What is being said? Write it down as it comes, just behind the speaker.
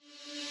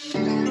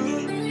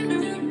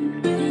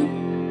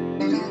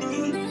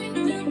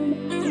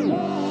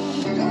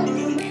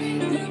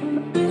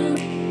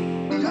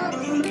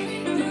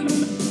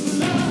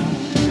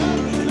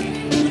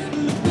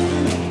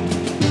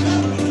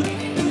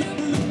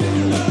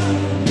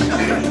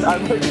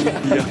I'm,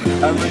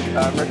 Yeah,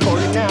 I'm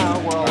recording now.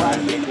 We're all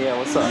laughing. Yeah,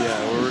 what's up?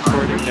 yeah, we're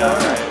recording now. All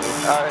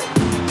right. All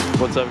right.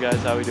 What's up, guys?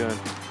 How we doing?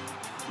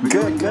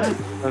 Good. A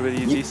little bit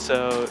easy.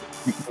 So,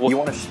 You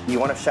want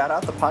to shout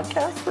out the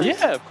podcast first?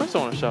 yeah, of course I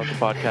want to shout out the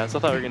podcast. I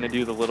thought we were gonna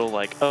do the little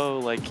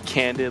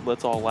candid,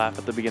 let's all laugh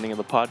at the beginning of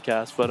the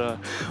podcast. But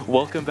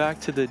welcome back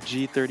to the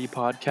G30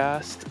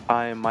 podcast.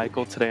 I am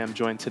Michael. Today I'm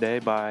joined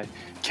by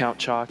Count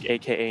Chalk,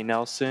 aka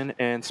Nelson,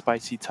 and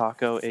Spicy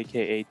Taco,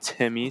 aka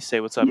Timmy. Say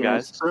what's up,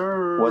 guys.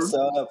 Sir. What's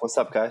up? What's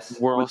up, guys?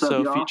 We're What's up,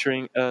 also y'all?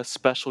 featuring a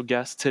special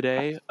guest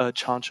today,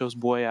 Chancho's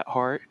boy at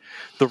heart,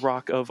 the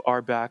rock of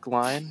our back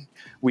line.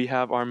 We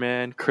have our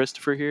man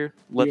Christopher here.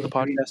 Let the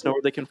podcast know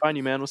where they can find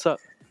you, man. What's up?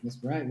 That's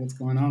right. What's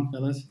going on,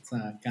 fellas? It's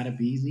gotta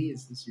be easy.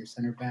 Is this your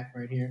center back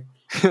right here?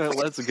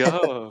 Let's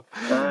go.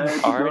 Let's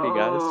Alrighty,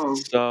 go.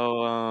 guys.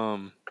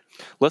 So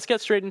let's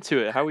get straight into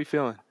it. How we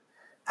feeling?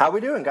 How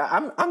we doing,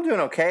 guys? I'm doing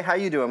okay. How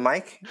you doing,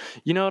 Mike?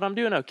 You know what? I'm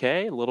doing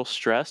okay. A little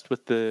stressed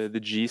with the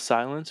G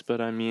silence,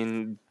 but I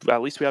mean,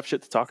 at least we have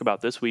shit to talk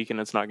about this week, and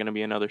it's not going to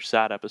be another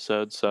sad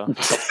episode. So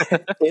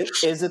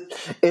Is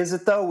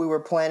it though? We were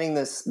planning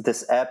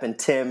this ep,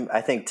 and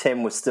I think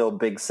Tim was still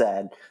big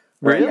sad.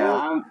 Really?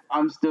 Yeah,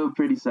 I'm still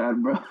pretty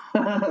sad, bro.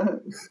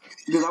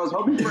 Because I was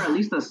hoping for at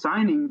least a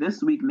signing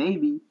this week,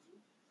 maybe,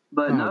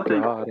 but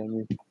nothing. God, I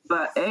mean,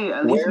 But hey,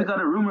 at least we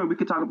got a rumor. We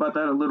could talk about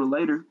that a little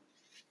later.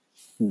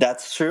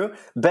 That's true.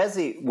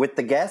 Bezzy, with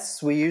the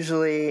guests, we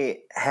usually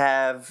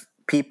have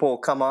people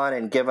come on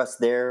and give us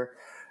their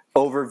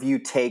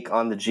overview take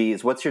on the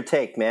G's. What's your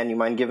take, man? You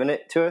mind giving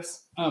it to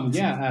us?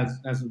 Yeah,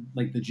 as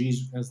like the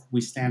G's as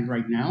we stand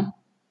right now.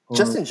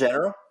 Just in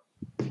general.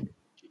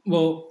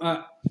 Well,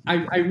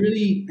 I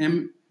really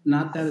am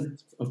not that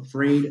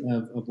afraid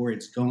of where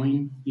it's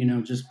going. You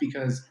know, just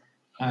because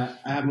I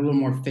have a little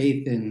more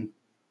faith in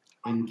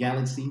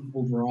Galaxy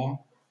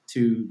overall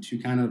to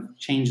kind of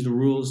change the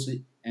rules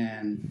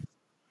and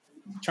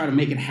try to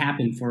make it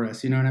happen for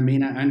us. You know what I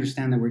mean? I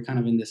understand that we're kind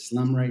of in this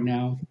slum right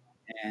now,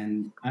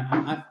 and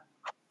I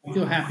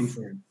feel happy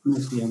for it,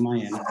 mostly on my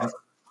end.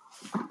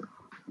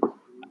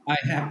 I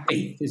have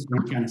faith, is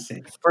what I'm trying to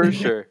say. for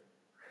sure.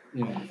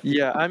 Yeah.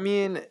 Yeah, I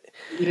mean,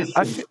 It is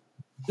I true. feel,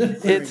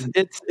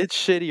 it's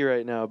shitty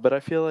right now, but I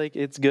feel like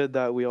it's good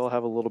that we all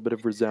have a little bit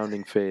of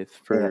resounding faith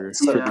for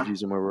Yeah. the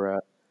G's and where we're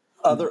at.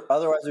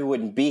 Otherwise, we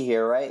wouldn't be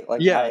here, right?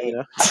 Like,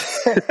 Yeah,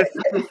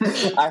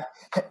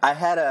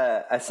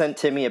 I sent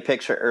Timmy a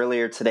picture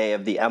earlier today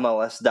of the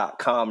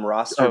MLS.com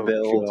roster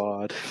build,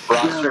 God.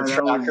 roster Yeah, that was-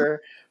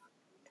 tracker,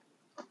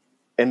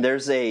 and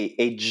there's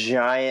a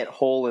giant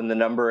hole in the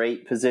number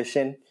 8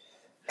 position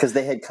because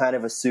they had kind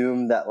of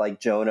assumed that like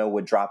Jonah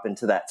would drop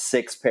into that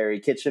 6 Perry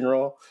Kitchen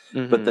role,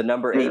 but the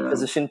number 8 Yeah.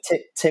 position,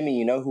 Timmy,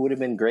 you know who would have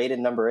been great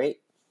in number 8?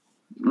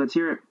 Let's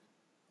hear it.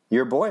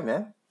 Your boy,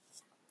 man.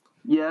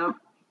 Yep.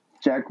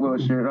 Jack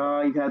Wilshere.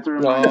 Oh, you had to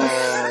remind me.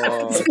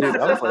 Oh, dude,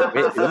 I was like,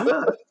 wait,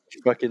 who?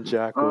 Fucking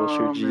Jack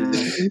Wilshere, Oh,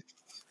 Jesus.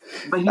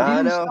 But he I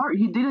didn't know. start.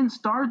 He didn't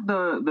start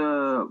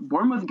the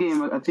Bournemouth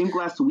game. I think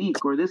last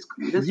week or this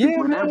week, Yeah,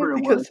 whenever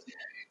man, it was.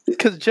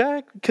 because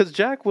Jack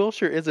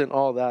Wilshere isn't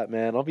all that,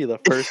 man. I'll be the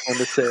first one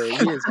to say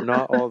he is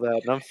not all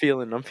that. And I'm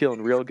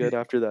feeling real good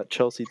after that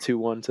Chelsea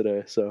 2-1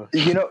 today. So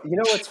You know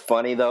what's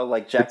funny though?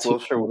 Like Jack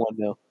Wilshere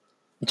 1-0.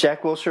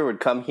 Jack Wilshere would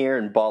come here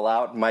and ball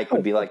out. Mike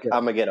would be like,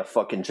 "I'm gonna get a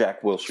fucking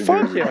Jack Wilshere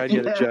Fuck jersey." yeah, I'd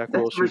get a Jack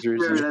that's for Wilshere sure.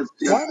 jersey. That's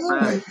Why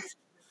not? facts.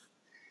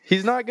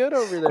 He's not good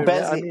over there, man.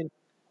 I Bezzy- mean,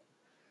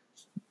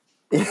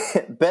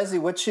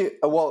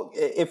 Bezzy,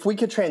 if we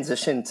could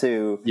transition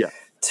to Yeah.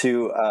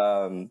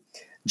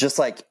 just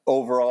like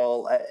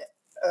overall,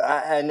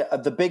 and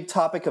the big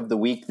topic of the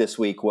week this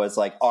week was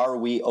like, are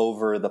we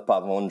over the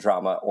Pavon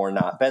drama or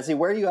not? Bezzy,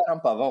 where are you at on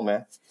Pavon,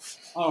 man?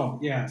 Oh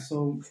yeah,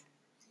 so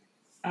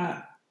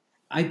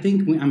I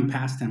think I'm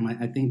past him.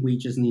 I think we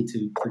just need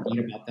to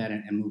forget about that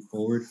and move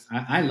forward.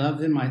 I love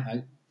him.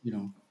 I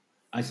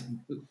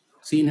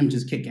seen him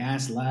just kick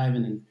ass live,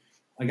 and then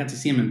I got to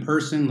see him in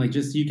person. Like,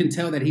 just you can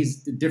tell that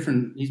he's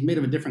different. He's made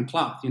of a different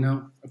cloth, you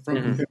know, from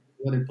compared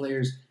to other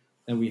players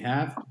that we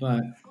have.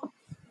 But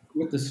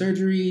with the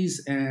surgeries,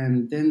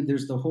 and then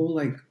there's the whole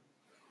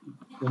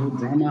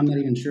drama. I'm not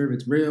even sure if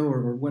it's real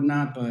or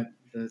whatnot, but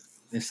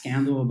the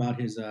scandal about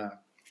his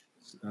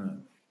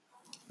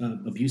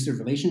abusive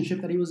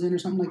relationship that he was in or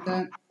something like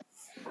that.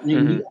 I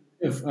mean,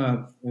 of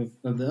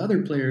the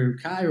other player,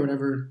 Kai or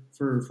whatever,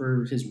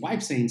 for his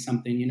wife saying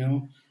something, you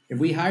know, if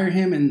we hire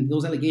him and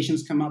those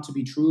allegations come out to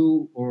be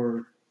true,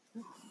 or,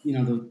 you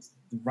know, the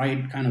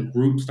right kind of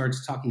group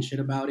starts talking shit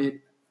about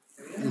it,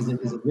 is it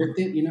worth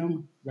it, you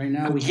know? Right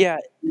now we have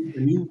a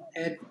new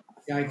head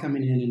guy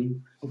coming in,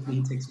 and hopefully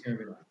he takes care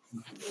of it.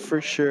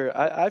 For sure.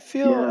 I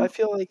feel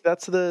like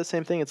that's the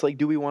same thing. It's like,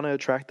 do we want to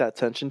attract that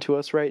attention to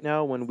us right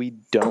now when we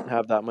don't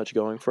have that much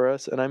going for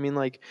us? And I mean,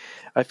 like,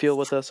 I feel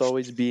with us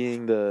always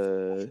being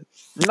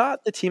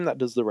not the team that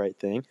does the right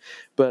thing,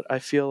 but I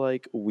feel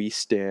like we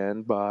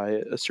stand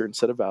by a certain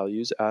set of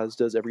values, as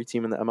does every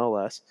team in the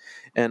MLS.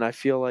 And I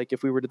feel like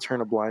if we were to turn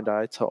a blind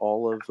eye to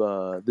all of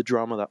the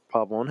drama that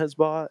Pavon has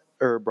brought,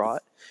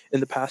 brought in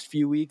the past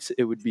few weeks,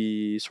 it would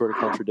be sort of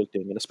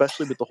contradicting, and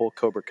especially with the whole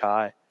Cobra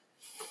Kai.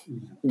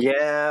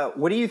 Yeah.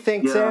 What do you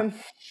think, Tim?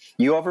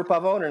 You over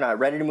Pavone or not?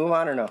 Ready to move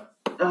on or no?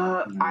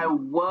 I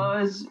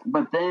was,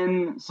 but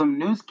then some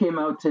news came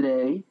out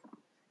today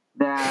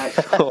that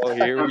Oh,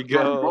 here we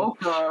go.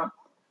 Boca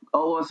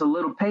owe us a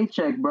little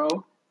paycheck, bro.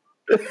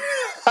 Over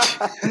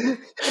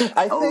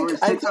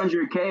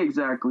 600K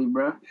exactly,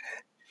 bro.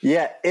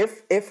 Yeah,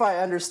 if I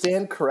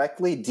understand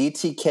correctly,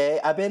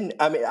 DTK.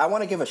 I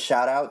want to give a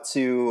shout out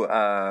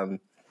to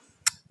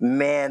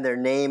their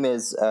name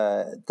is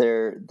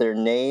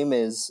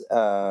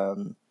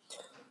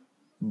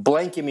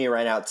blanking me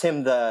right now.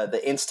 Tim,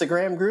 the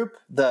Instagram group,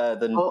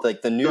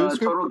 the news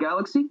group. Total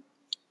Galaxy.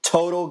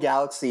 Total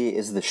Galaxy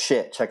is the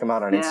shit. Check him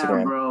out on Instagram.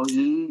 Yeah, bro.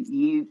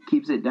 He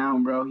keeps it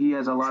down, bro. He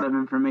has a lot of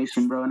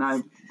information, bro, and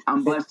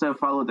I'm blessed to have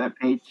followed that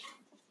page.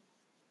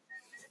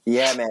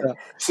 Yeah, man.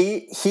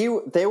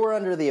 They were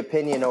under the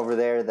opinion over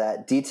there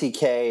that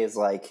DTK is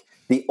like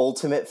the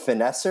ultimate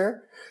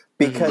finesser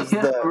because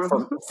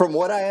from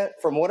what I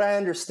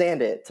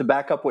understand it, to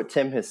back up what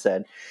Tim has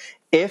said,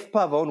 if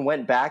Pavone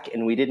went back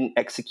and we didn't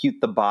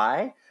execute the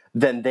buy,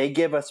 then they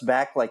give us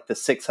back like the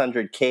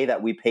 $600K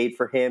that we paid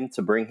for him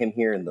to bring him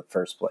here in the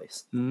first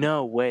place.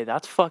 No way,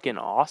 that's fucking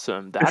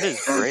awesome. That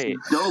is great.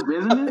 Dope,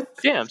 isn't it?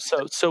 Damn.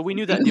 So we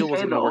knew that deal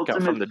wasn't going to work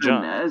out from the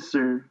jump.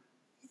 Finesser.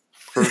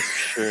 For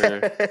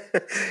sure.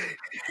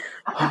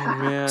 Oh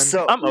man,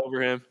 so I'm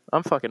over him.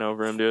 I'm fucking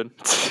over him, dude.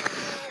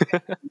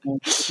 Give it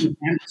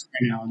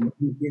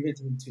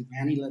to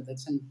Manny. Let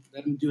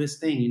him do his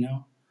thing, you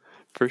know.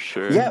 For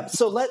sure. Yeah.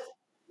 So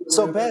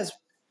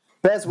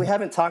Bez, we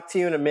haven't talked to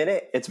you in a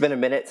minute. It's been a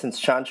minute since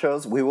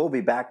Chancho's. We will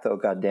be back though.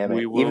 God damn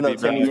it! Even though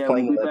Timmy's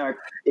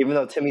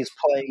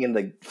playing in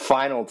the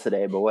final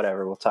today, but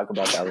whatever. We'll talk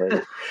about that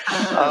later.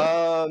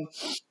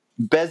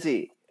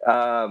 Bezzy,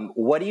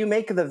 what do you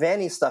make of the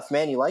Vanny stuff,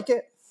 man? You like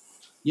it?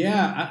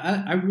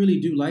 Yeah, I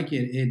really do like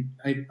it.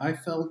 I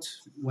felt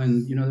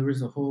when there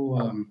was a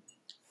whole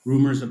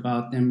rumors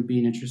about them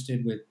being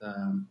interested with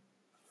the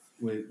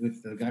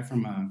guy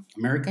from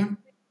America.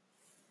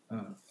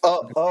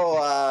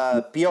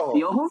 Piojo.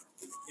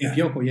 Yeah,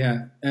 Piojo.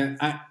 Yeah,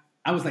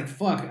 I was like,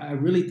 fuck. I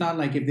really thought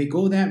like if they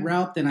go that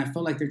route, then I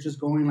felt like they're just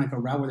going like a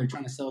route where they're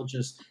trying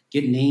to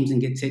get names and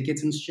get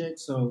tickets and shit.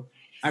 So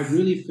I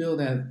really feel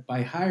that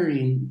by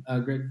hiring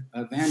Greg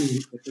Vanny,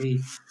 that they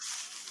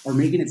are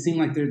making it seem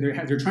like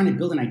they're trying to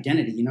build an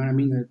identity. You know what I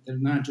mean? They're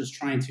not just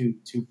trying to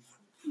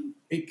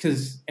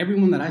because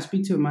everyone that I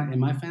speak to in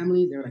my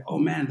family, they're like, oh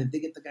man, did they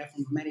get the guy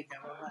from America?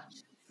 Blah, blah.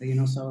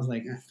 So I was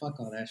like, fuck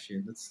all that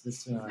shit.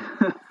 This guy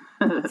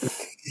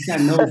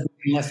knows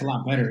less a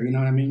lot better. You know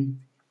what I mean?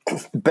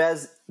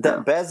 Bez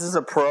is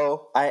a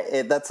pro.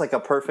 That's like a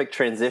perfect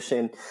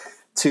transition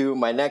to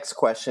my next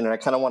question, and I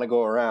kind of want to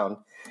go around.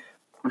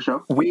 For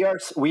sure. We are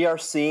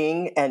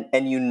seeing, and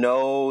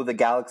the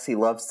Galaxy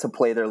loves to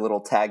play their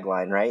little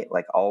tagline, right?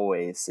 Like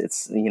always.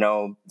 It's,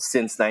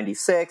 since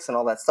 96 and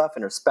all that stuff,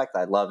 and respect,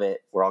 I love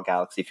it. We're all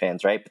Galaxy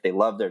fans, right? But they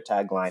love their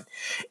tagline.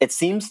 It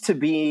seems to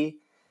be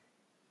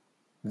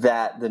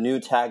that the new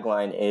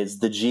tagline is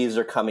the G's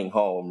are coming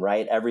home,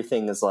 right?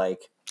 Everything is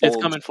like it's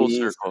coming full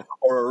circle.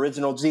 Or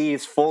original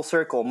G's, full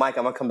circle. Mike,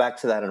 I'm going to come back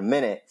to that in a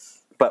minute.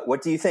 But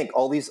what do you think?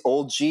 All these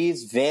old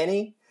G's,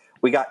 Vanny,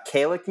 we got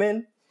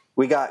Kalikman,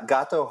 we got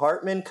Gato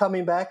Hartman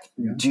coming back.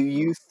 Yeah. Do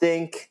you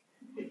think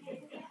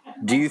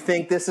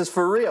this is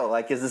for real?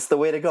 Like, is this the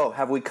way to go?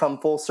 Have we come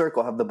full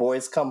circle? Have the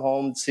boys come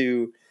home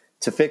to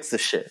fix the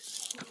shit?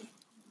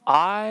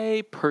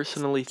 I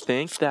personally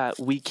think that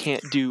we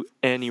can't do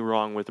any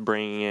wrong with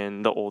bringing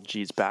in the old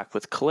G's back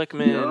with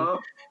Kalikman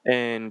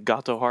and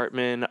Gato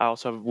Hartman. I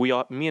also have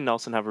me and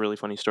Nelson have a really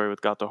funny story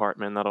with Gato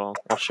Hartman that I'll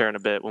share in a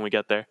bit when we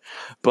get there.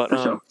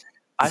 But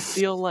I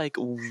feel like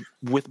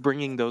with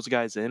bringing those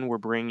guys in, we're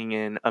bringing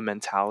in a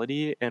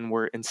mentality and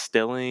we're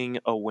instilling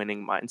a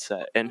winning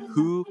mindset. And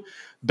who's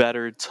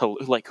better to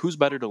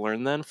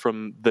learn than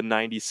from the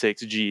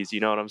 96 G's?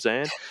 You know what I'm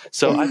saying?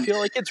 So I feel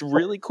like it's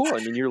really cool. I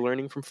mean, you're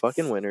learning from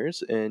fucking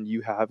winners, and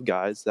you have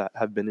guys that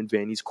have been in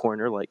Vanny's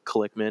corner, like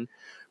Kalikman,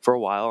 for a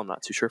while. I'm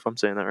not too sure if I'm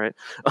saying that right.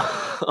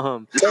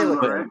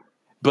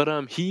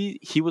 But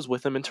he was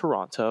with him in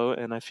Toronto,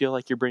 and I feel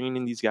like you're bringing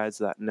in these guys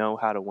that know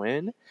how to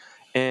win.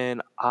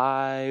 And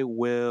I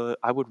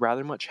would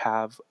rather much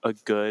have a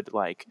good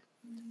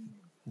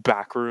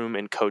backroom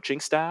and coaching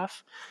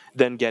staff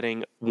than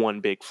getting one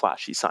big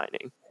flashy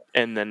signing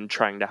and then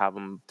trying to have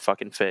them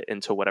fucking fit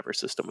into whatever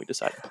system we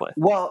decide to play.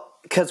 Well,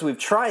 because we've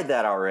tried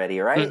that already,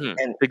 right?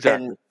 Mm-hmm.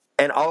 Exactly.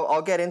 And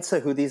I'll get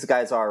into who these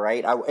guys are,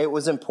 right? It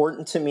was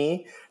important to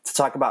me to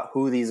talk about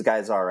who these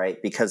guys are,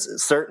 right?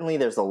 Because certainly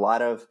there's a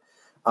lot of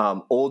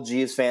old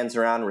G's fans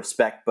around,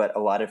 respect, but a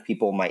lot of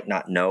people might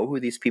not know who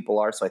these people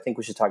are. So I think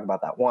we should talk about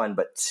that, one.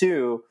 But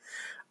two,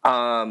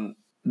 the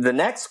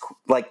next,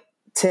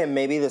 Tim,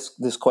 maybe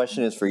this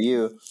question is for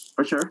you.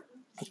 For sure.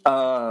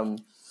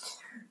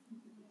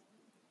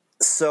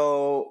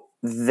 So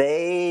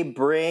they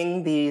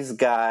bring these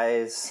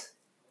guys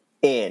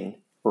in,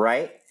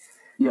 right?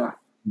 Yeah.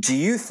 Do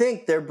you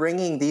think they're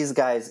bringing these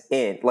guys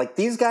in? Like,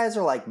 these guys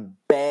are like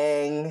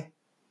bang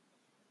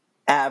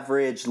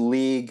average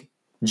league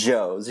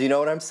Joes. You know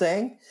what I'm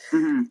saying?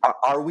 Mm-hmm.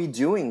 Are we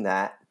doing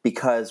that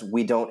because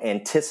we don't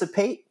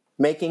anticipate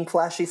making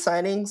flashy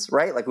signings,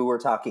 right? Like we were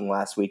talking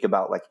last week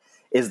about, like,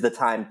 is the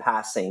time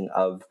passing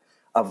of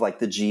like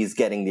the G's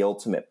getting the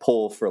ultimate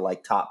pull for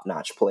like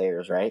top-notch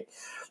players, right?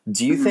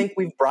 Do you think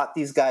we've brought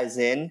these guys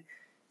in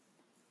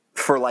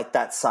for like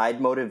that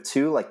side motive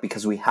too, like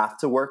because we have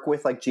to work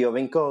with like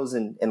Giovincos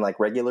and like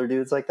regular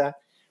dudes like that?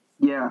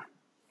 Yeah,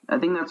 I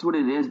think that's what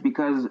it is,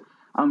 because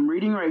I'm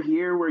reading right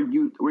here where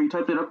you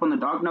typed it up on the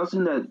doc,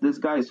 Nelson, that this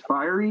guy is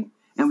fiery,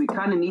 and we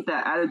kind of need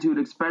that attitude,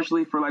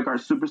 especially for like our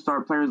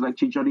superstar players like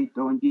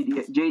Chicharito and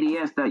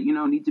JDS that, you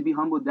know, need to be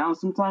humbled down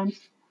sometimes.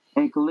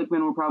 And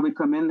Klikman will probably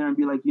come in there and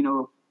be like, you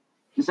know,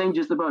 this ain't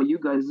just about you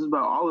guys, this is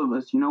about all of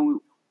us. You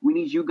know, we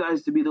need you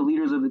guys to be the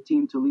leaders of the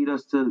team, to lead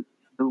us to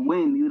the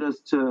win, lead us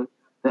to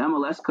the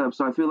MLS Cup.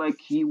 So I feel like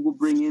he will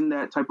bring in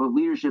that type of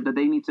leadership that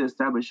they need to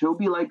establish. He'll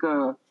be like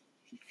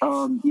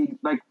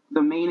like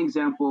the main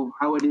example of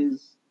how it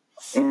is,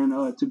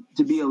 and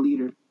to be a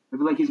leader. I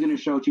feel like he's going to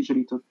show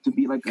Chicharito to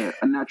be like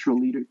a natural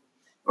leader,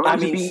 or to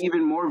be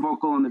even more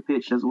vocal on the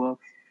pitch as well.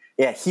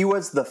 Yeah, he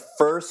was the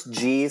first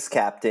G's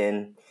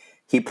captain.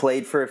 He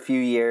played for a few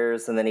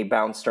years, and then he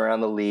bounced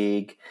around the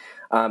league.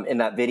 In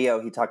that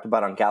video he talked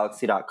about on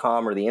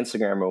Galaxy.com or the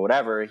Instagram or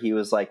whatever, he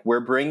was like,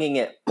 we're bringing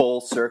it full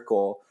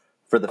circle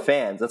for the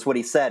fans. That's what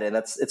he said. And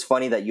it's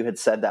funny that you had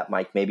said that,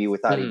 Mike, maybe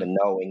without even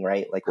knowing,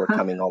 right? Like, we're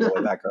coming all the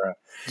way back around.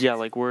 Yeah,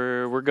 like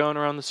we're going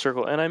around the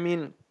circle. And I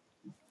mean,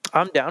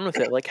 I'm down with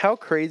it. Like, how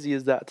crazy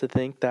is that to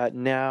think that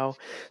now,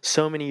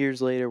 so many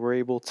years later, we're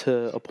able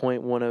to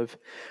appoint one of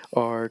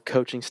our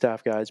coaching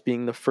staff guys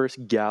being the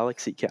first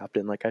Galaxy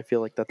captain? Like, I feel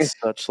like that's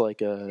such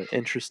like a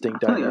interesting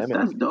dynamic.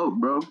 That's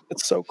dope, bro.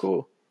 It's so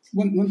cool.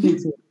 One thing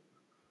to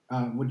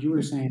what you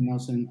were saying,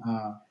 Nelson,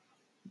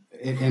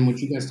 and what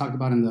you guys talked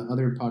about in the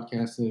other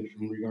podcast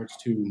in regards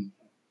to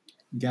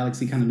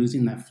Galaxy kind of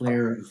losing that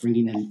flair of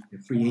bringing in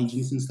free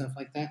agents and stuff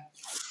like that.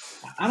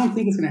 I don't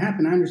think it's going to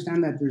happen. I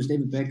understand that there's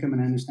David Beckham, and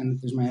I understand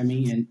that there's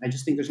Miami, and I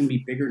just think there's going to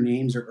be bigger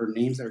names or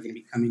names that are going to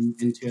be coming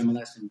into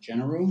MLS in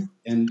general,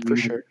 and For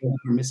sure.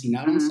 we're missing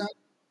out on some.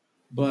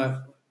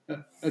 But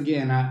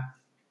again, I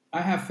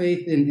have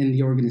faith in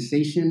the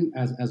organization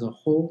as a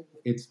whole.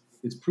 It's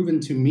proven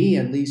to me,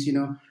 at least, you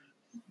know,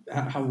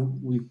 how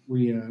we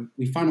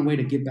found a way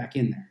to get back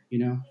in there, you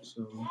know.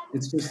 So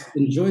it's just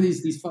enjoy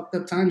these fucked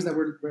up times that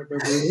we're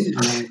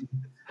in.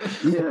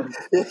 Yeah.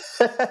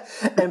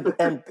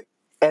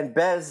 And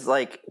Bez,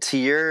 like, to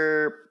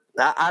your,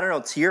 I don't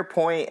know, to your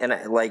point, and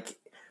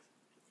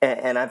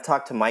I've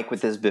talked to Mike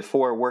with this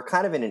before, we're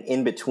kind of in an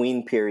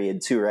in-between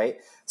period too, right?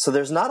 So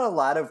there's not a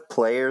lot of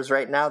players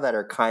right now that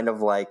are kind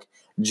of like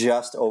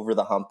just over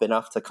the hump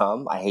enough to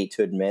come. I hate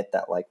to admit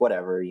that, like,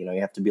 whatever, you know,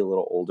 you have to be a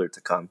little older to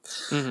come.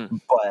 Mm-hmm.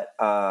 But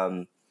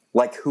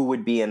like, who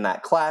would be in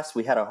that class?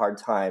 We had a hard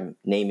time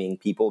naming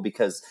people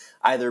because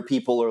either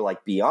people are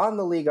like beyond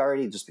the league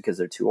already just because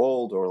they're too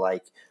old, or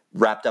like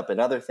wrapped up in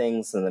other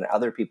things, and then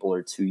other people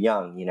are too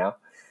young, you know?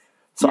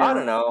 So yeah. I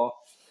don't know,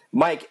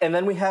 Mike. And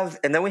then we have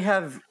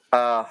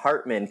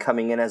Hartman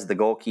coming in as the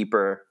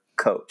goalkeeper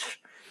coach.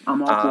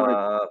 I'm all for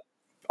it.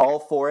 All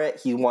for it.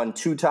 He won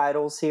 2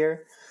 titles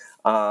here.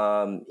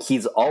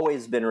 He's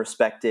always been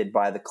respected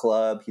by the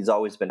club. He's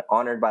always been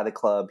honored by the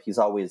club. He's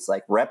always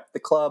like repped the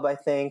club, I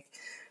think.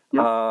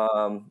 Yep.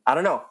 I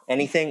don't know.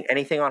 Anything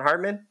on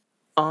Hartman?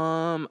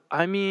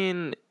 I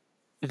mean,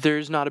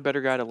 there's not a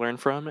better guy to learn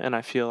from, and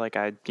I feel like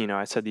I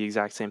said the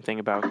exact same thing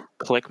about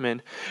Klikman,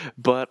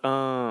 but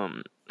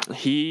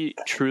he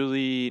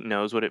truly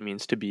knows what it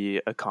means to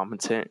be a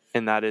competent,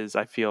 and that is,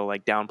 I feel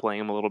like,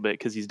 downplaying him a little bit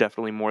because he's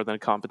definitely more than a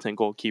competent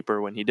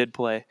goalkeeper when he did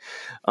play.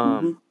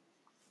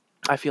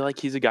 I feel like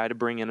he's a guy to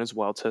bring in as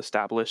well to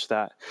establish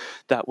that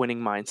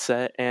winning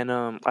mindset. And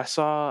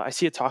I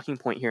see a talking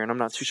point here, and I'm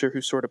not too sure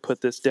who sort of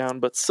put this down,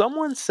 but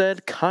someone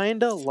said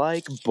kind of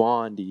like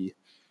Bondi.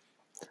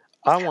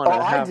 I want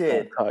to have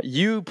that.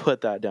 You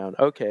put that down.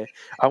 Okay.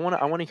 I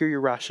want to hear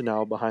your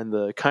rationale behind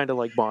the kind of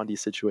like Bondi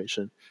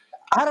situation.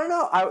 I don't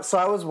know. So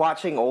I was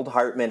watching old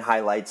Hartman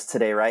highlights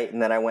today, right?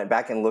 And then I went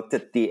back and looked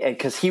at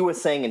because he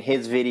was saying in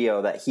his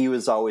video that he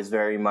was always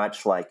very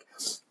much like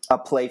a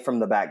play from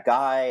the back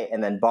guy,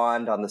 and then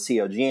Bond on the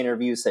COG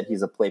interview said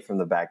he's a play from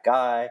the back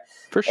guy.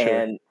 For sure.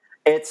 And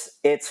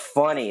it's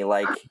funny,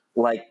 like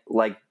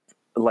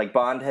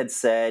Bond had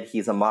said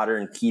he's a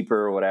modern keeper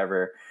or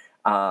whatever.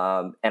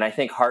 And I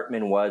think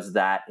Hartman was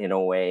that in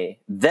a way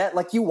that,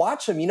 like, you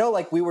watch him, you know,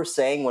 like we were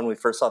saying when we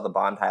first saw the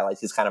Bond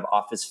highlights, he's kind of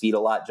off his feet a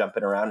lot,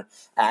 jumping around,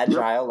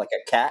 agile, like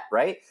a cat,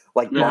 right?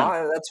 Like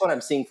Bond, that's what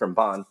I'm seeing from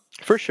Bond.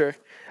 For sure.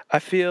 I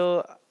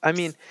feel I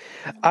mean,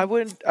 I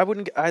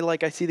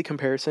see the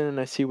comparison and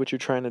I see what you're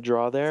trying to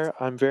draw there.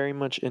 I'm very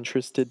much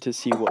interested to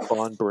see what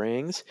Vaughn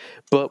brings,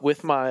 but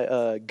with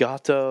my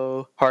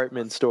Gato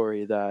Hartman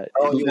story that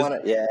Oh, you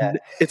want to? Yeah.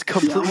 it's Yeah, I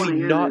want completely to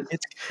hear not this.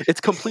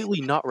 it's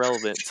completely not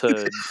relevant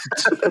to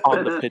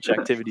on the pitch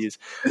activities.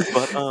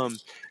 But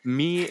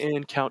me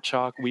and Count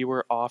Chalk, we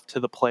were off to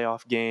the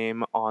playoff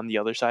game on the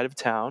other side of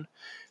town.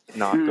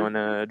 Not going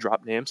to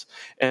drop names,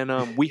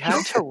 and we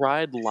had to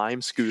ride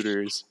lime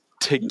scooters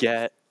to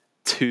get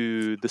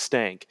to the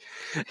stank,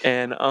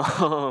 and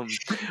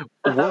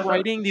we're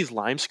riding these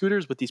lime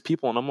scooters with these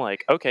people, and I'm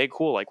like, okay,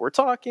 cool, like we're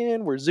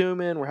talking, we're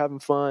zooming, we're having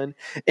fun,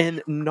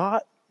 and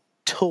not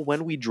till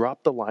when we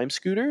drop the lime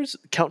scooters,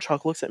 Count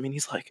Chalk looks at me and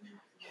he's like,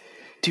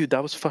 dude,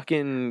 that was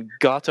fucking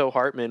Gato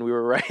Hartman we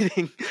were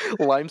riding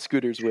lime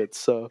scooters with.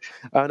 So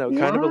I don't know,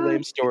 kind of a lame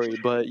What? story,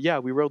 but yeah,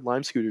 we rode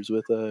lime scooters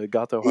with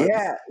Gato Hartman.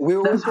 Yeah, we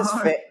were That's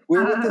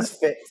with this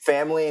hard.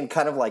 family and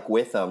kind of like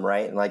with them,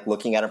 right? And like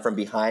looking at him from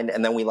behind,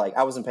 and then we like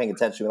I wasn't paying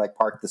attention. We like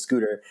parked the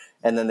scooter,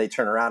 and then they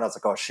turn around. I was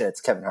like, "Oh shit,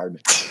 it's Kevin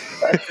Hardman."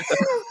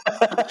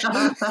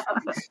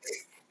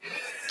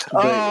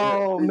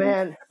 Oh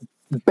man,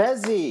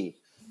 Bezzy,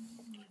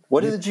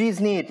 what do the G's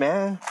need,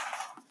 man?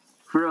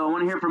 For real, I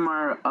want to hear from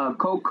our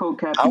co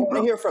captain. I want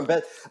to hear from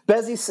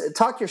Bezzy.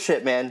 Talk your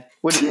shit, man.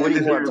 What do you want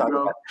to talk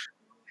about?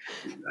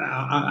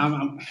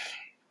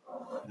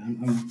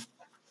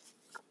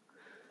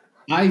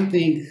 I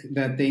think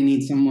that they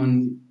need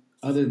someone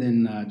other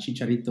than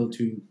Chicharito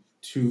to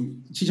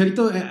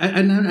Chicharito.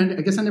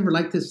 I guess I never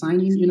liked his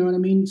signing. You know what I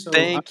mean? So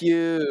Thank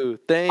you.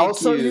 Oh,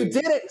 so you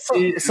did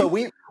it. So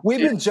we've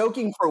been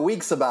joking for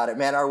weeks about it,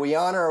 man. Are we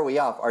on or are we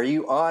off? Are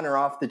you on or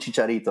off the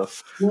Chicharito?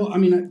 Well, I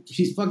mean,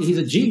 he's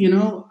a G. You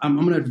know, I'm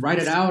gonna write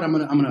it out. I'm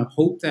gonna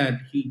hope that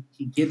he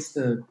gets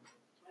the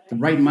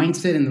right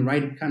mindset and the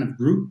right kind of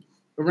group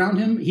around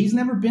him. He's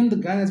never been the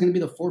guy that's gonna be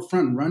the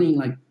forefront running.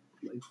 Like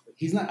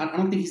he's not. I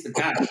don't think he's the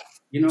guy.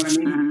 You know what I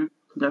mean? Mm-hmm.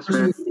 That's I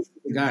fair. don't think he's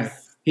the guy.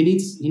 He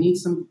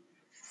needs some.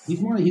 He's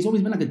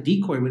always been like a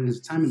decoy with his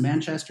time in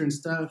Manchester and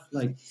stuff.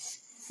 Like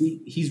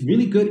he's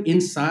really good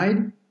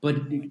inside, but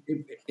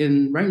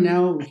right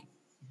now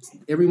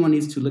everyone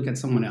needs to look at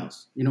someone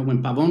else. You know,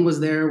 when Pavon was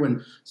there,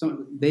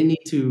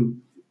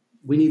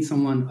 we need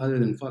someone other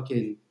than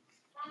fucking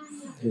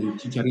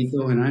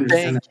Chicharito. And I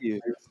understand Thank that. you.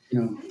 You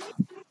know,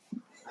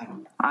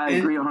 I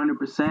agree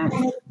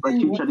 100%. But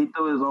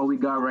Chicharito is all we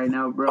got right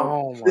now, bro.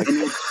 Oh my And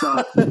it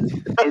sucks.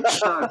 It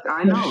sucks.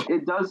 I know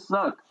it does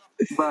suck,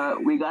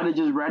 but we got to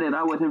just ride it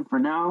out with him for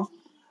now.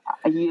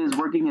 He is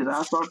working his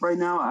ass off right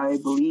now. I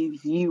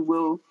believe he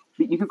will.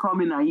 You can call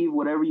me naive,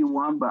 whatever you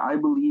want, but I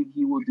believe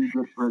he will do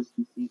good for us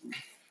this season.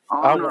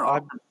 On or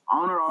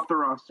off the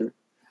roster,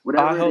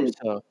 whatever I it hope is.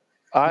 so.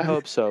 I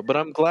hope so. But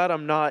I'm glad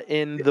I'm not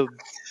in the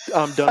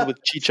I'm done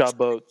with Chicha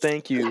boat.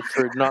 Thank you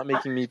for not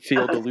making me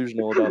feel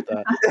delusional about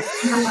that.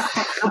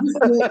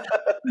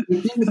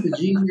 The thing with the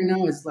G's right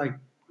now is like,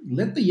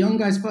 let the young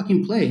guys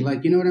fucking play.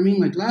 Like, you know what I mean?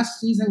 Like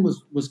last season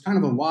was kind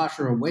of a wash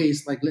or a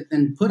waste. Like,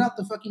 then put out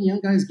the fucking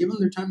young guys, give them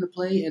their time to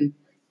play. And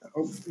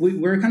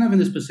we're kind of in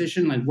this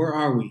position. Like, where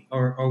are we?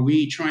 Or are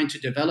we trying to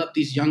develop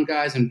these young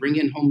guys and bring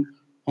in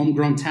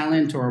homegrown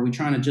talent, or are we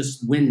trying to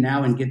just win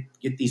now and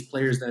get these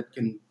players that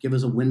can give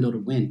us a window to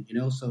win? You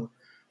know, so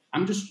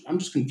I'm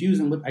just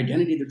confused on what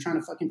identity they're trying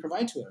to fucking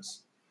provide to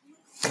us.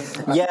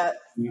 Yeah,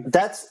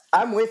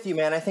 I'm with you,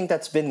 man. I think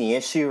that's been the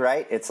issue,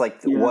 right? It's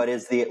like what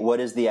is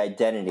the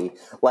identity?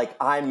 Like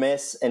I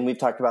miss, and we've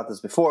talked about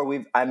this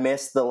before. I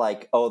miss the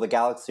like, oh, the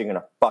Galaxy are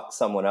gonna fuck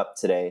someone up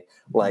today,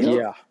 like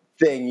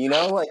thing. You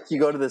know, like you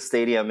go to the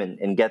stadium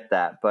and get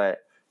that, but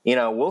you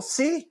know, we'll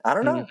see. I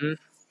don't know. Mm-hmm.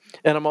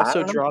 And I'm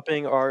also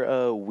dropping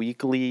our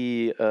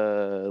weekly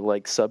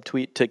like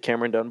subtweet to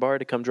Cameron Dunbar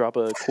to come drop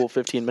a cool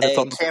 15 minutes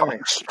on the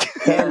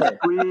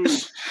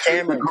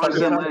Cameron,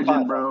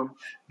 legend, bro.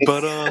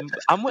 But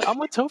I'm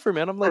with Topher,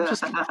 man. I'm like,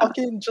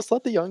 just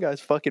let the young guys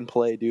fucking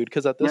play, dude.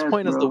 Because at this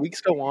point, as the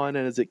weeks go on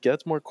and as it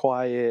gets more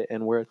quiet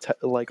and we're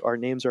like our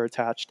names are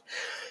attached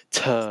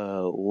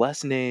to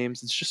less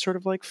names, it's just sort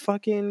of like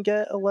fucking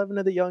get 11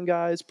 of the young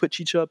guys, put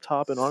Chicha up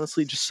top, and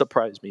honestly, just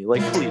surprise me.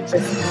 Like, please.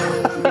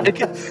 It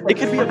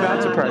could be a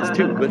bad surprise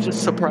too, but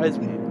just surprise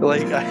me.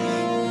 Like,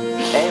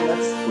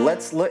 hey,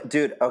 let's look,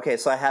 dude. Okay,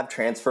 so I have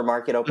Transfer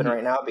Market open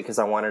right now because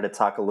I wanted to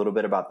talk a little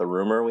bit about the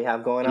rumor we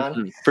have going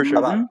on for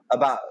sure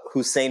about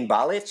Hussein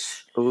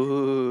Balic.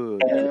 Ooh,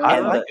 I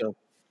like him.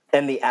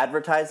 And the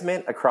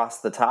advertisement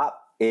across the top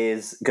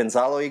is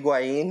Gonzalo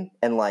Higuain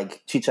and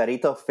like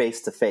Chicharito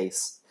face to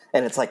face.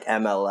 And it's like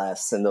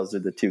MLS, and those are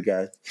the two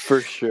guys for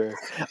sure.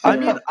 I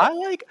mean, I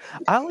like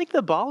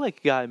the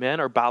Balic guy, man,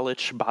 or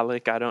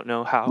Balic. I don't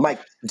know how. Mike,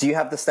 do you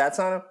have the stats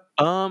on him?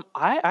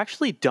 I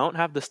actually don't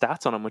have the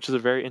stats on him, which is a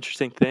very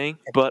interesting thing.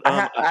 But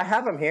I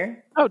have him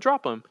here. Oh,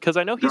 drop him because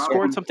I know he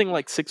scored something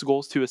like 6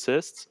 goals, 2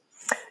 assists.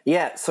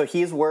 Yeah, so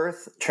he's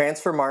worth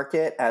Transfer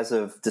Market as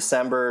of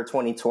December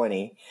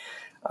 2020.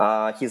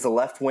 He's a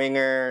left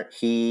winger.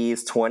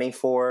 He's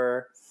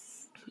 24.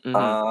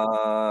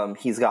 Mm-hmm.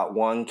 He's got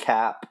 1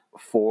 cap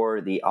for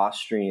the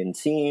Austrian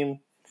team.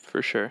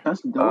 for sure.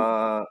 That's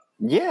dope.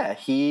 Yeah,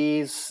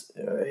 he's.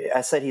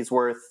 I said he's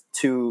worth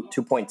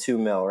 2.2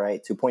 mil,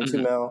 right? 2.2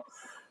 mil.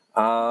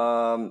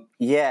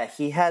 Yeah,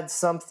 he had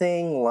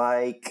something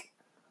like,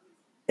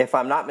 if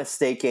I'm not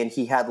mistaken,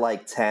 he had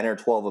like 10 or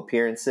 12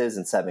 appearances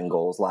and 7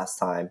 goals last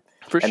time.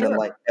 For and sure.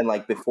 Then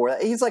like before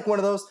that, he's like one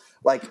of those,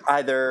 like,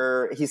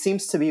 either he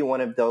seems to be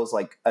one of those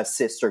like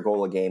assist or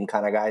goal a game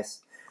kind of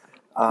guys.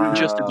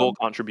 Just a goal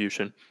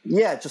contribution.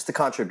 Yeah, just a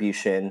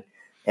contribution.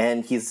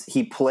 And he's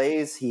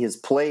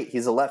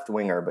a left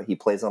winger, but he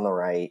plays on the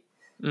right.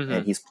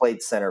 And he's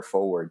played center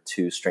forward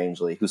too,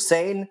 strangely.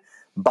 Hussein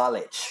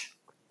Balic.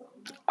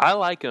 I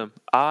like him.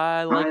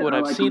 I like what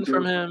I've like seen him too.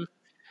 from him.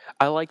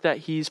 I like that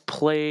he's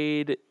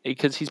played,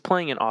 because he's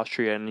playing in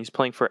Austria and he's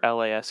playing for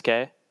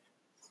LASK.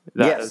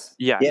 Yes.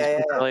 He's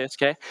playing for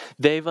LASK.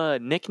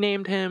 They've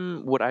nicknamed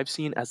him, what I've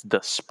seen, as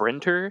the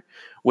Sprinter,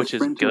 which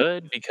is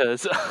good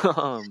because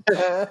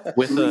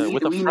with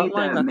a front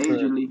line that's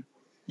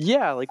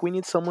yeah, like we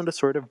need someone to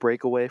sort of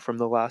break away from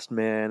the last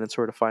man and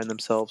sort of find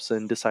themselves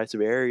in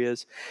decisive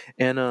areas.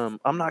 And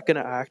I'm not going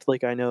to act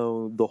like I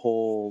know the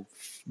whole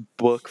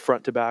book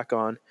front to back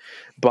on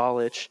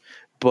Balic,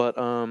 but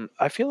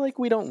I feel like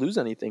we don't lose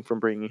anything from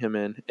bringing him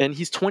in. And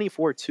he's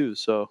 24 too,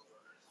 so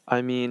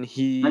I mean,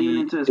 not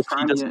even into his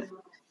prime yet.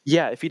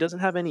 Yeah, if he doesn't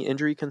have any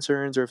injury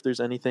concerns, or if there's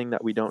anything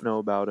that we don't know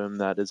about him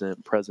that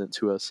isn't present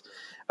to us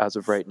as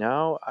of right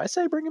now, I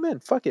say bring him in.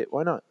 Fuck it,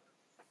 why not?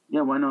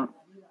 Yeah, why not?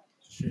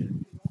 Shit,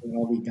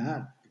 all we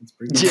got.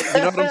 You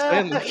know what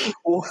I'm saying?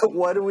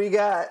 What do we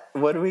got?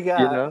 You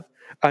know,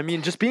 I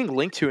mean, just being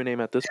linked to a name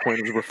at this point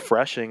is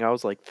refreshing. I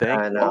was like,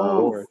 thank you.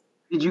 Oh,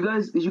 did you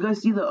guys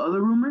see the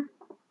other rumor?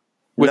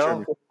 Which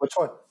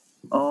one?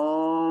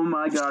 Oh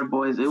my god,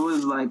 boys! It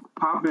was like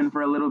popping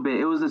for a little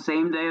bit. It was the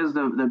same day as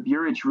the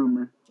Buric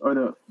rumor,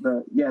 or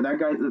that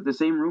guy, the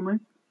same rumor.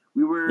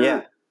 We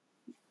were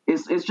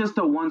It's just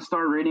a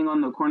 1-star rating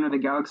on the Corner of the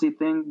Galaxy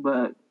thing,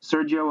 but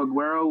Sergio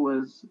Aguero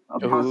was a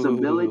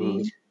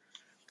possibility.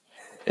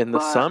 In the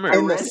summer.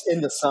 In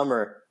the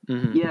summer.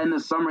 Mm-hmm. Yeah, in the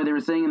summer. They were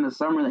saying in the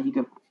summer that he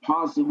could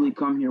possibly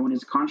come here when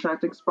his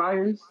contract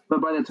expires. But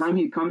by the time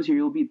he comes here,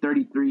 he'll be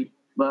 33.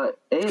 But,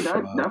 hey,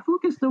 that fool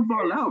can still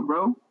ball out,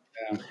 bro.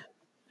 Yeah.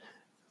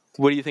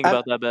 What do you think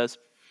about that, Bez?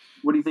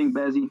 What do you think,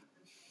 Bezzy?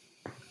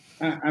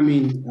 I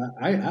mean,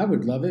 I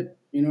would love it.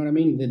 You know what I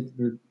mean? That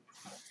we're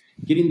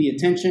getting the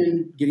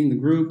attention, getting the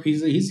group.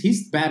 He's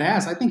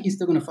badass. I think he's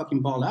still gonna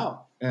fucking ball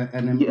out at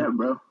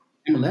bro.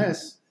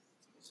 MLS.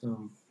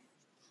 So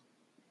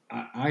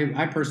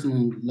I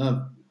personally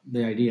love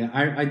the idea.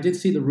 I did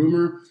see the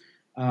rumor.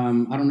 I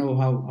don't know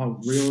how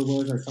real it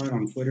was. I saw it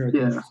on Twitter. I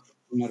think I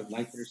might have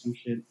liked it or some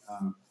shit.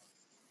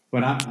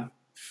 But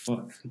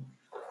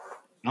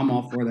I'm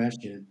all for that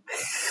shit.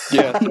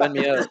 Yeah, sign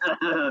me up.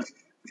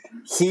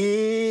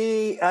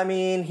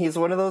 He's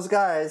one of those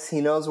guys.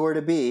 He knows where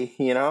to be,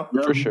 you know?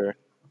 For sure.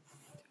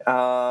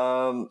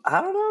 I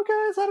don't know,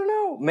 guys. I don't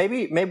know.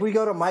 Maybe we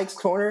go to Mike's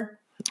Corner.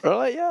 All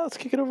right, yeah, let's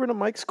kick it over to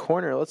Mike's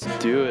Corner. Let's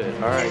do it.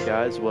 All right,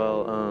 guys.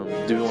 Well,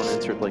 do we want to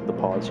insert like the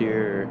pause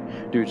here, or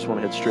do we just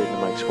want to head straight into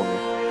Mike's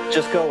Corner?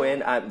 Just go in.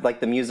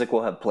 The music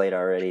will have played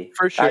already.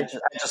 For sure. I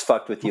just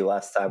fucked with you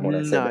last time when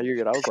I said that. You're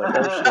good. I was like,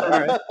 oh shit. All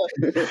right.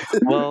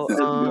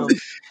 Well,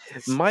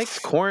 Mike's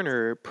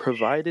Corner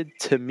provided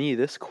to me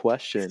this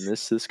question.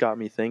 This got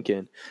me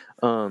thinking.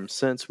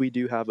 Since we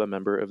do have a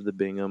member of the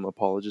Bingham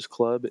Apologist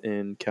Club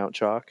in Count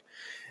Chalk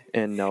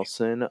and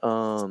Nelson,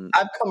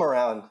 I've come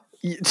around.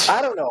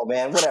 I don't know,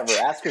 man. Whatever.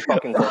 Ask your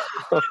fucking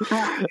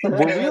question.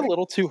 Were we a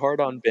little too hard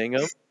on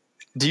Bingham?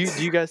 Do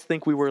you guys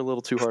think we were a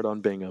little too hard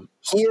on Bingham?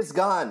 He is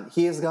gone.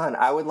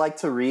 I would like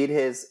to read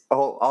his.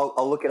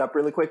 I'll look it up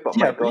really quick. But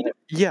Mike, go ahead.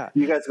 Yeah,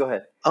 you guys go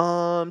ahead.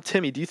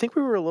 Timmy, do you think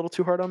we were a little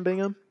too hard on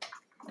Bingham?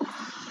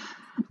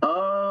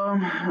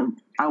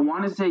 I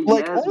want to say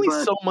like, yes, only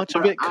so much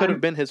of it could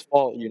have been his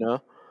fault, you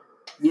know.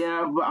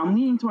 Yeah, but I'm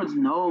leaning towards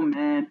no,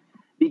 man,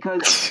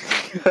 because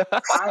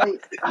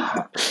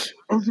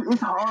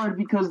it's hard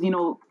because, you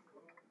know,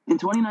 in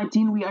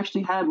 2019 we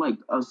actually had like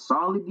a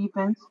solid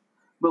defense,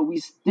 but we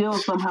still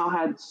somehow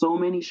had so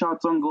many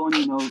shots on goal. And,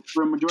 you know,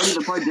 for a majority of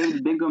the part,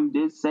 David Bingham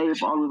did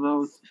save all of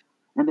those.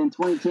 And then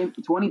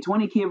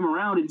 2020 came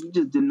around and he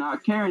just did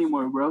not care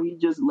anymore, bro. He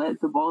just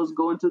let the balls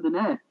go into the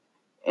net.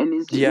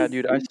 And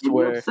dude, I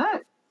swear.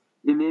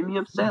 It made me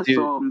upset. Dude.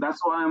 So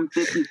that's why I'm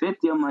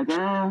 50-50. I'm like,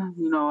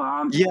 you know,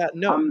 I'm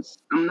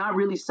not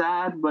really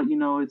sad, but, you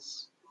know,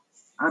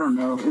 I don't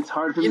know. It's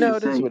hard for me to say. You know,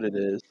 it is what it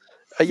is.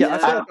 I feel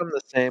like I'm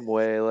the same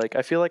way. Like,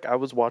 I feel like I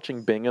was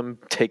watching Bingham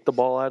take the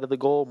ball out of the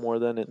goal more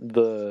than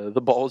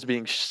the ball was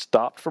being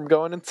stopped from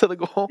going into the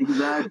goal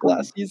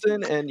last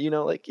season. And, you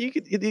know, like,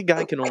 the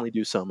guy can only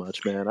do so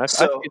much, man.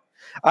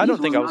 I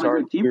don't think I was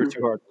hard. We were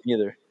too hard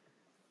either.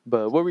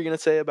 But what were you going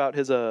to say about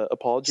his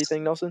apology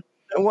thing, Nelson?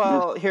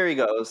 Well, here he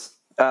goes.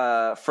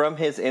 From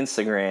his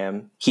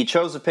Instagram, he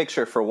chose a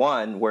picture for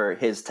one where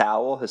his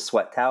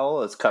sweat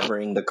towel is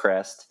covering the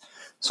crest.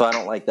 so I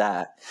don't like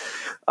that.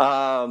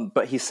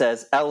 But he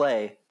says,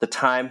 LA, the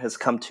time has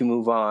come to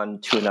move on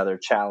to another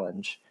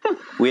challenge.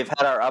 We have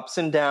had our ups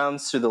and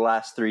downs through the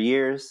last 3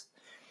 years.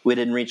 We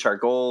didn't reach our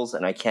goals,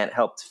 and I can't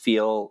help to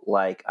feel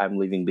like I'm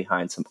leaving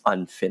behind some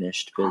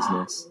unfinished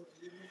business.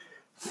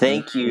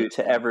 Thank you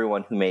to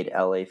everyone who made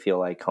LA feel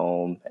like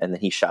home. And then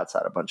he shouts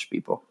out a bunch of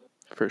people.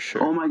 For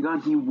sure. Oh my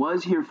God, he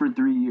was here for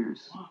 3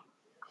 years.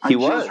 He I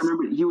was. just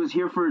remembered he was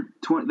here for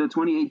the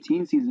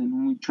 2018 season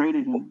when we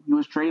traded him. He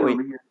was traded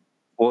over here.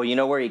 Well, you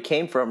know where he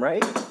came from,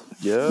 right?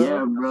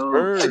 Yeah,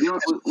 bro. We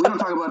don't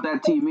talk about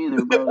that team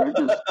either, bro. They're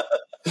just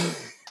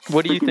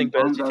what do you think,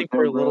 Bez? bums Do you out think there,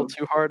 we're a little bro.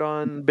 too hard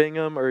on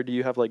Bingham, or do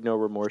you have like no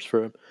remorse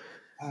for him?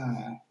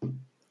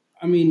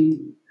 I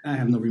mean, I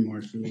have no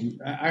remorse for him.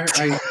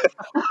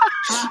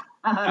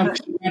 I'm glad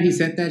he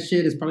said that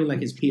shit. It's probably like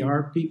his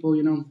PR people,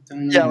 you know.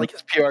 Yeah, like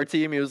his PR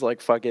team. He was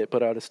like, "Fuck it,"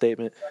 put out a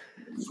statement.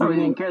 Probably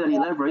didn't care that he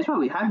left, bro. He's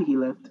probably happy he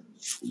left.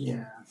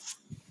 Yeah,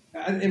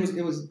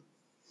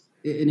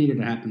 it needed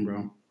to happen,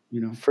 bro.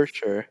 You know, for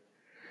sure.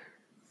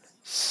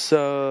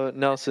 So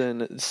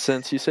Nelson,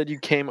 since you said you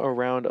came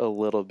around a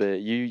little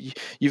bit,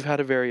 you've had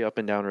a very up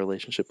and down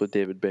relationship with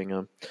David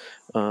Bingham.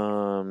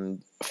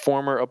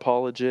 Former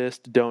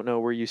apologist, don't know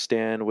where you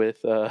stand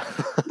with Bro.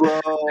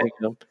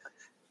 Bingham.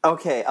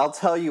 Okay, I'll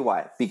tell you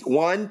why.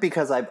 One,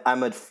 because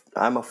I'm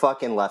a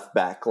fucking left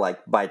back, like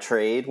by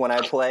trade when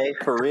I play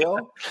for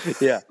real.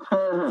 Yeah.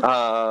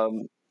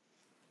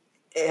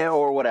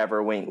 Or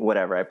whatever,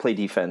 whatever. I play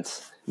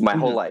defense my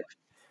whole life.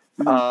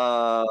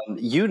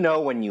 You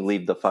know when you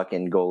leave the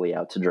fucking goalie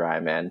out to dry,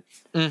 man.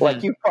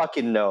 Like you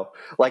fucking know.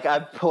 Like I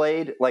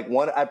play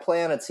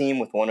on a team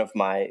with one of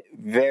my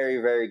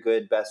very, very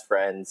good best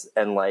friends,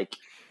 and like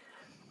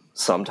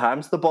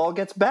sometimes the ball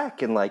gets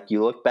back, and like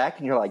you look back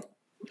and you're like,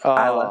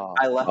 I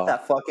left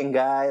that fucking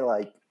guy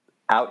like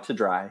out to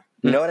dry.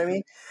 You know what I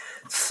mean?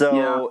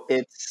 So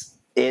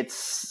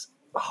it's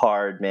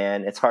hard,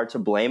 man. It's hard to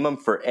blame him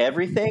for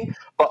everything,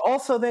 but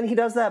also then he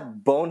does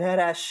that bonehead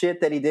ass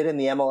shit that he did in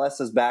the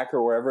MLS's back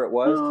or wherever it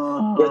was,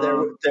 where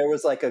there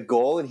was like a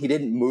goal and he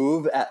didn't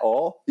move at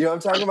all. You know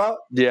what I'm talking about?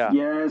 Yeah.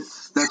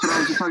 Yes, that's what I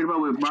was just talking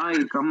about with Mike.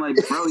 I'm like,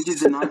 bro, he just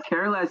did not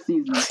care last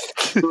season,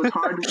 so it's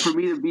hard for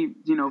me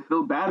to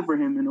feel bad for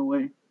him in a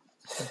way.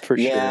 For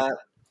sure.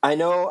 I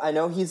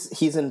know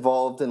he's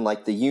involved in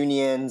like the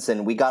unions,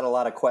 and we got a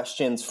lot of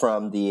questions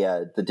from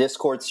the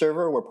Discord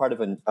server. We're part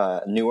of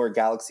a newer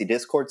Galaxy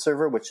Discord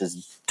server, which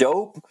is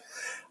dope.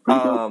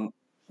 Dope.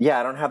 Yeah,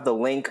 I don't have the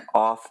link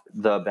off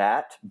the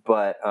bat,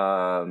 but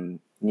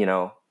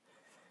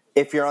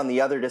if you're on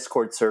the other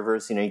Discord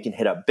servers, you can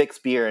hit up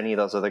Bixby or any of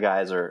those other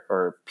guys,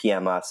 or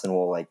PM us, and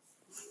we'll like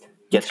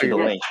get you the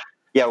link.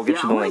 Yeah, we'll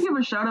get you the link. I want to give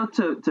a shout out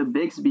to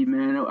Bixby,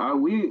 man.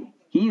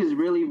 He is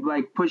really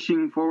like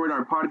pushing forward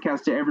our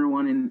podcast to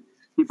everyone, and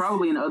he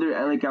probably in other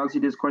LA Galaxy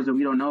Discords that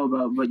we don't know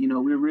about. But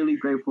we're really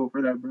grateful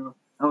for that, bro.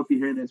 I hope you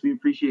hear this. We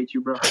appreciate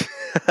you, bro.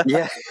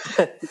 Yeah,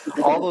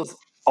 all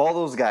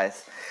those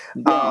guys.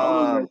 Yeah,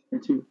 all those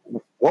guys too.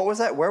 What was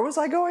that? Where was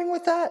I going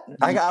with that?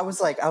 I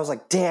was like,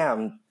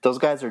 damn, those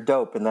guys are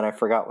dope, and then I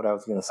forgot what I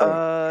was going to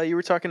say. You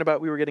were talking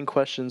about we were getting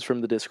questions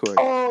from the Discord.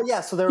 Oh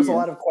yeah, so there was a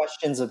lot of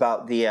questions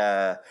about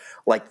the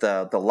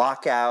the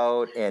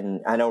lockout,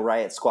 and I know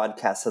Riot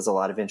Squadcast has a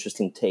lot of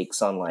interesting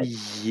takes on like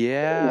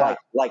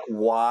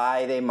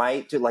why they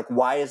might do, like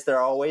why is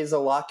there always a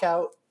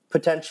lockout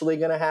potentially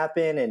going to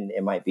happen, and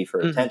it might be for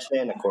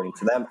attention according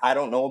to them. I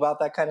don't know about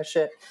that kind of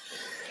shit.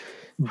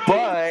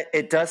 But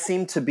it does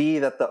seem to be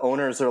that the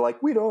owners are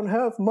like, we don't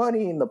have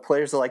money, and the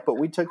players are like, but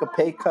we took a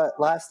pay cut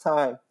last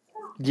time.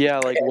 Yeah,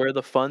 like where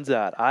the funds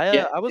at?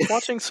 I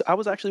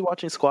was actually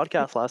watching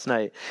Squadcast last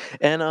night,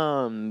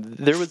 and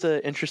there was an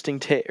interesting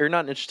take, or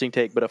not an interesting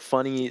take, but a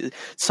funny.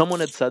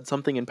 Someone had said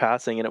something in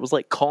passing, and it was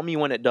like, "Call me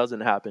when it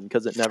doesn't happen,"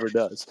 because it never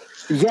does.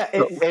 Yeah,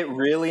 it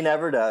really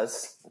never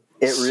does.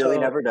 It really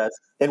never does.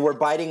 And we're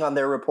biting on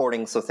their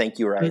reporting, so thank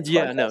you, Riot Squadcast.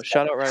 Yeah, no,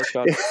 shout out Riot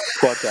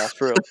Squadcast,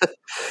 for real.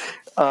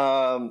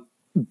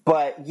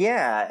 But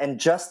yeah, and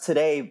just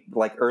today,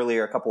 like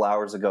earlier, a couple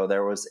hours ago,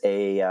 there was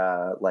a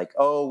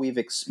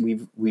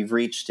we've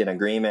reached an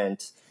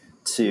agreement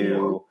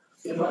to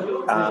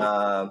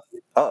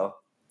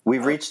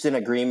we've reached an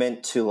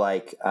agreement to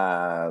like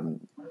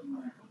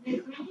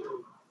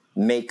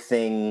make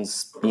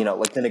things,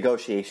 like the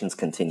negotiations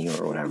continue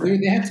or whatever.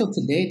 They had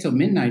till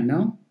midnight,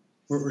 no?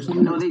 Or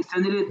something? No, they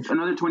extended it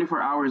another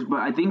 24 hours, but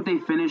I think they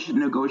finished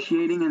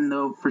negotiating, and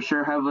they'll for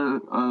sure have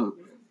a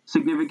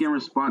significant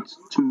response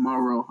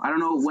tomorrow. I don't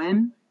know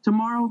when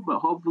tomorrow, but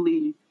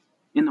hopefully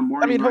in the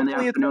morning.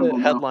 Hopefully it's a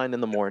headline in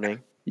the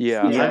morning.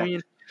 Yeah. I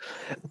mean,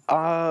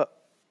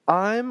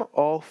 I'm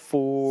all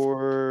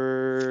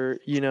for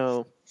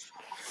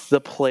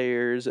the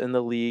players in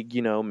the league,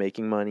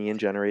 making money and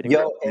generating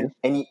revenue.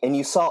 And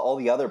you saw all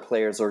the other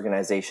players'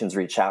 organizations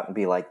reach out and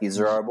be like, "These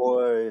are our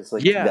boys."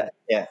 Like, yeah,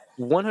 yeah,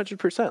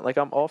 100%. Like,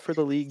 I'm all for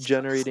the league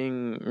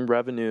generating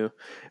revenue,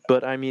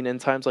 but I mean, in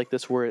times like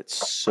this where it's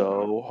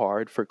so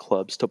hard for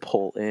clubs to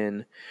pull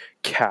in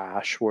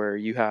cash, where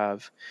you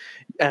have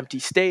empty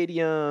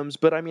stadiums,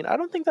 but I mean, I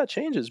don't think that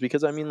changes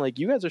because I mean, like,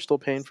 you guys are still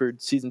paying for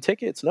season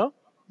tickets, no?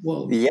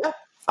 Well, yeah,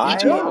 I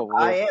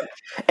am,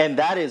 and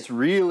that is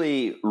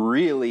really,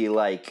 really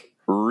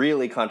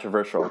really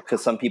controversial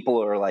because some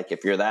people are like,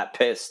 if you're that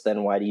pissed,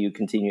 then why do you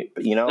continue?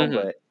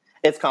 But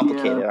it's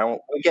complicated. Yeah. We'll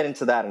get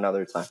into that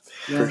another time.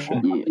 Yeah, For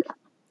sure.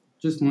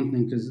 Just one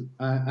thing, because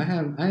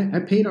I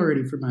paid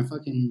already for my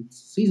fucking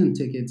season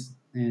tickets,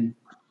 and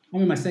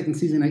I'm in my second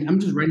season. I'm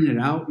just renting it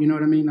out. You know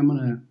what I mean? I'm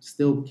gonna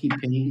still keep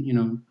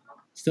paying.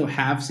 Still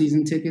have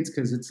season tickets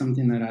because it's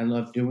something that I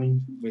love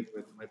doing with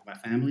my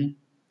family.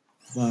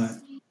 But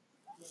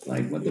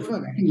like, what the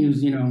fuck? I can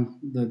use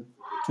the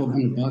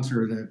 $1,200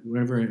 or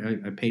whatever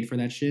I paid for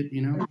that shit.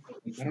 Like, I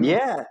don't know.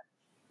 Yeah,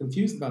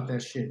 Confused about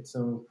that shit.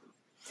 So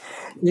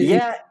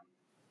yeah.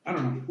 I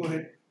don't know. Go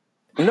ahead.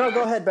 No,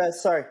 go ahead,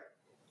 Baz. Sorry.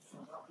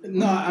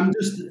 No, I'm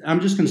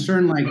just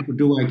concerned. Like,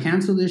 do I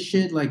cancel this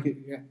shit? Like,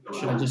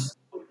 should I just?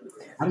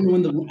 I don't know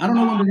when we're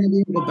gonna be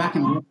able to go back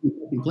and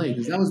fucking play,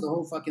 because that was the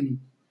whole fucking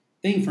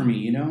thing for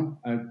me.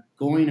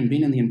 Going and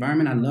being in the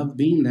environment. I love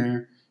being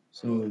there.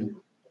 So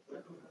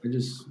I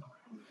just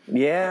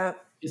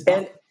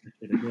And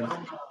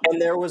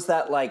there was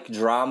that like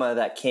drama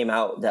that came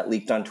out that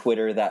leaked on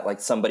Twitter that like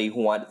somebody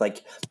wanted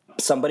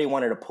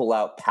to pull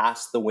out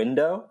past the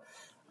window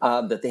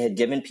that they had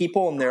given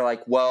people, and they're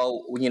like,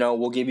 well,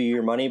 we'll give you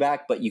your money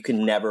back, but you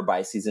can never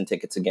buy season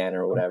tickets again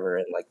or whatever,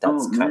 and like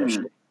that's kind of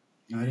shit.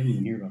 No, I didn't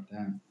even hear about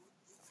that.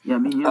 Yeah,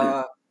 me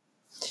neither.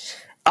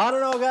 I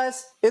don't know,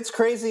 guys. It's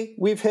crazy.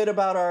 We've hit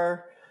about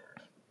our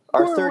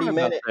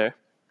 30-minute.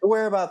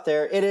 We're about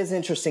there. It is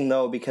interesting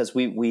though, because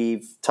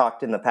we've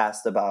talked in the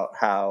past about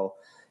how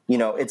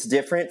it's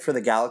different for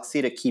the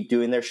Galaxy to keep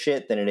doing their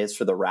shit than it is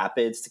for the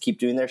Rapids to keep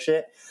doing their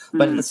shit.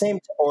 But at the same,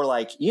 or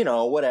like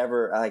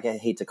whatever. Like, I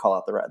hate to call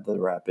out the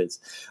Rapids,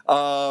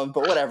 but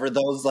whatever,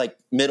 those like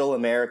Middle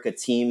America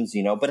teams,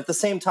 But at the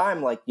same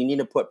time, like, you need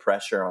to put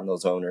pressure on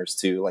those owners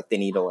too. Like, they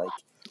need to like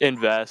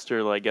invest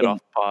or like get off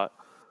the pot.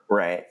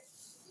 Right.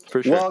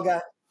 For sure.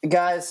 Well,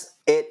 guys,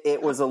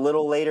 it was a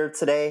little later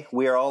today.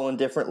 We are all in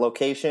different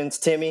locations.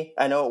 Timmy,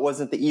 I know it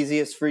wasn't the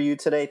easiest for you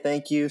today.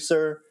 Thank you,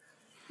 sir.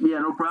 Yeah,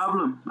 no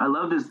problem. I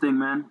love this thing,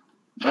 man.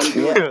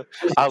 Yeah.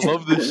 I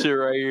love this shit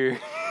right here.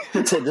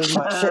 This is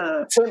my shit.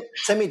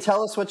 Timmy,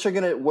 tell us what you're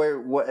gonna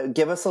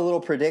give us a little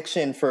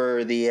prediction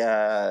for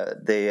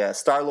the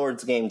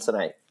Star-Lord's game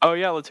tonight. Oh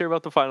yeah, let's hear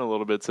about the final a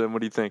little bit, Tim.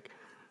 What do you think?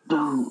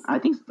 I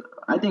think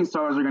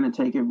Stars are gonna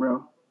take it,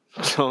 bro.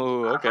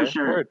 Oh, okay. For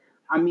sure. Word.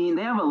 I mean,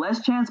 they have a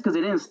less chance because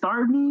they didn't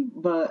start me,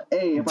 but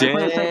hey, if I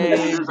play a second game,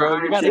 there's bro, a you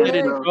higher gotta chance, get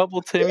in bro.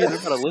 trouble, Timmy. They're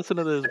gonna listen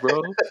to this,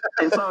 bro.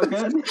 It's all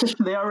good.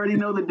 They already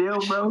know the deal,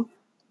 bro.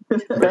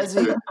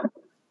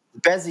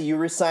 Bezzy, you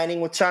resigning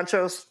with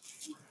Chanchos?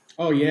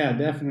 Oh yeah,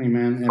 definitely,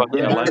 man.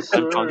 Fucking a lifetime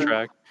sir.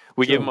 contract.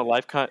 We gave him a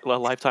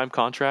lifetime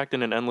contract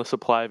and an endless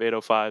supply of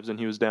 805s, and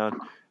he was down.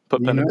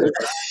 Put pen to paper.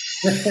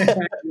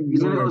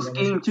 He's gonna go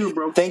skiing too,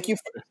 bro. Thank you.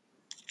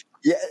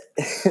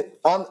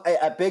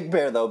 At Big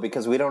Bear though,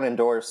 because we don't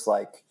endorse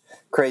like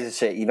crazy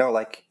shit,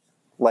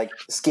 like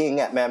skiing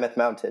at Mammoth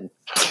Mountain.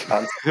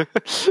 Yes,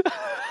 sir.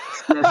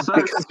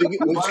 Because we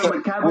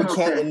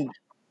can't.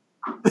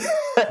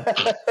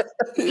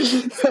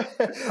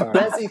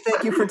 Bezzy,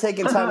 thank you for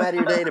taking time out of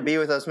your day to be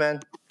with us, man.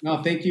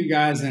 No, thank you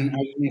guys, and I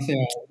was gonna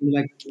say we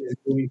like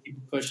doing,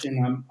 keep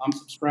pushing. I'm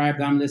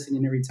subscribed. I'm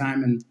listening every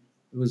time, and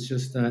it was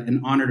just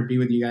an honor to be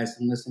with you guys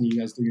and listen to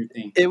you guys do your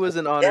thing. It was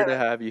an honor to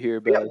have you here,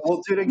 Bez. Yeah,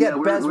 we'll do it again.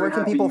 Yeah, Bez, we're where can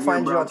happy people you're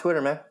find here, you bro. on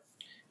Twitter, man?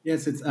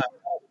 Yes, it's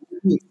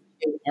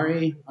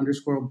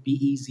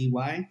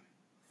RA_BEZY.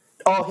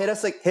 Oh, hit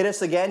us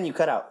again. You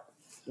cut out.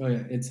 Oh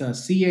yeah, it's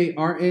CARA_BEZY.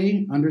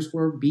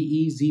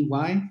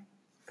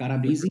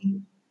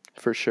 Garabizi.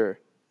 For sure.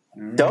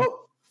 Right.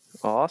 Dope.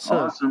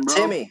 Awesome, bro.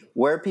 Timmy,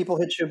 where people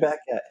hit you back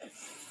at?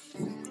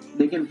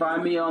 They can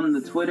find me on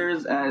the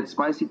Twitters at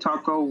Spicy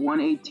Taco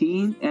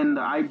 118 and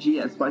the IG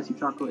at Spicy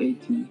Taco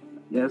 18.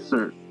 Yes,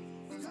 sir.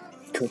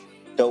 Cool.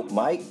 Dope,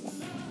 Mike.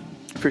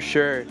 For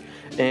sure.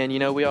 And,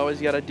 we always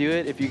got to do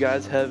it. If you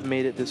guys have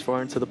made it this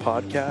far into the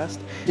podcast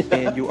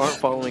and you aren't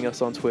following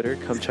us on Twitter,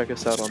 come check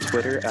us out on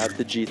Twitter at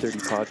the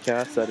G30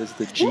 Podcast. That is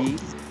the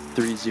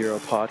G30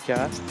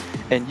 Podcast.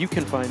 And you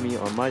can find me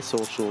on my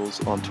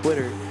socials on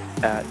Twitter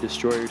at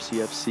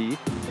DestroyerCFC.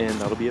 And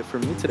that'll be it for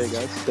me today,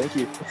 guys. Thank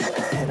you.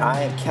 And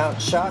I am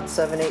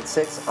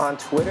CountShot786 on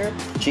Twitter.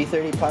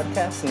 G30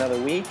 Podcast,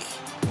 another week.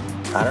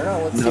 I don't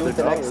know. Let's see what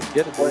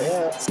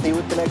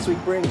the next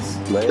week brings.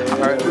 Later. All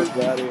right,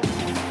 everybody.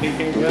 Take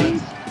care,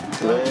 guys.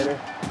 Later.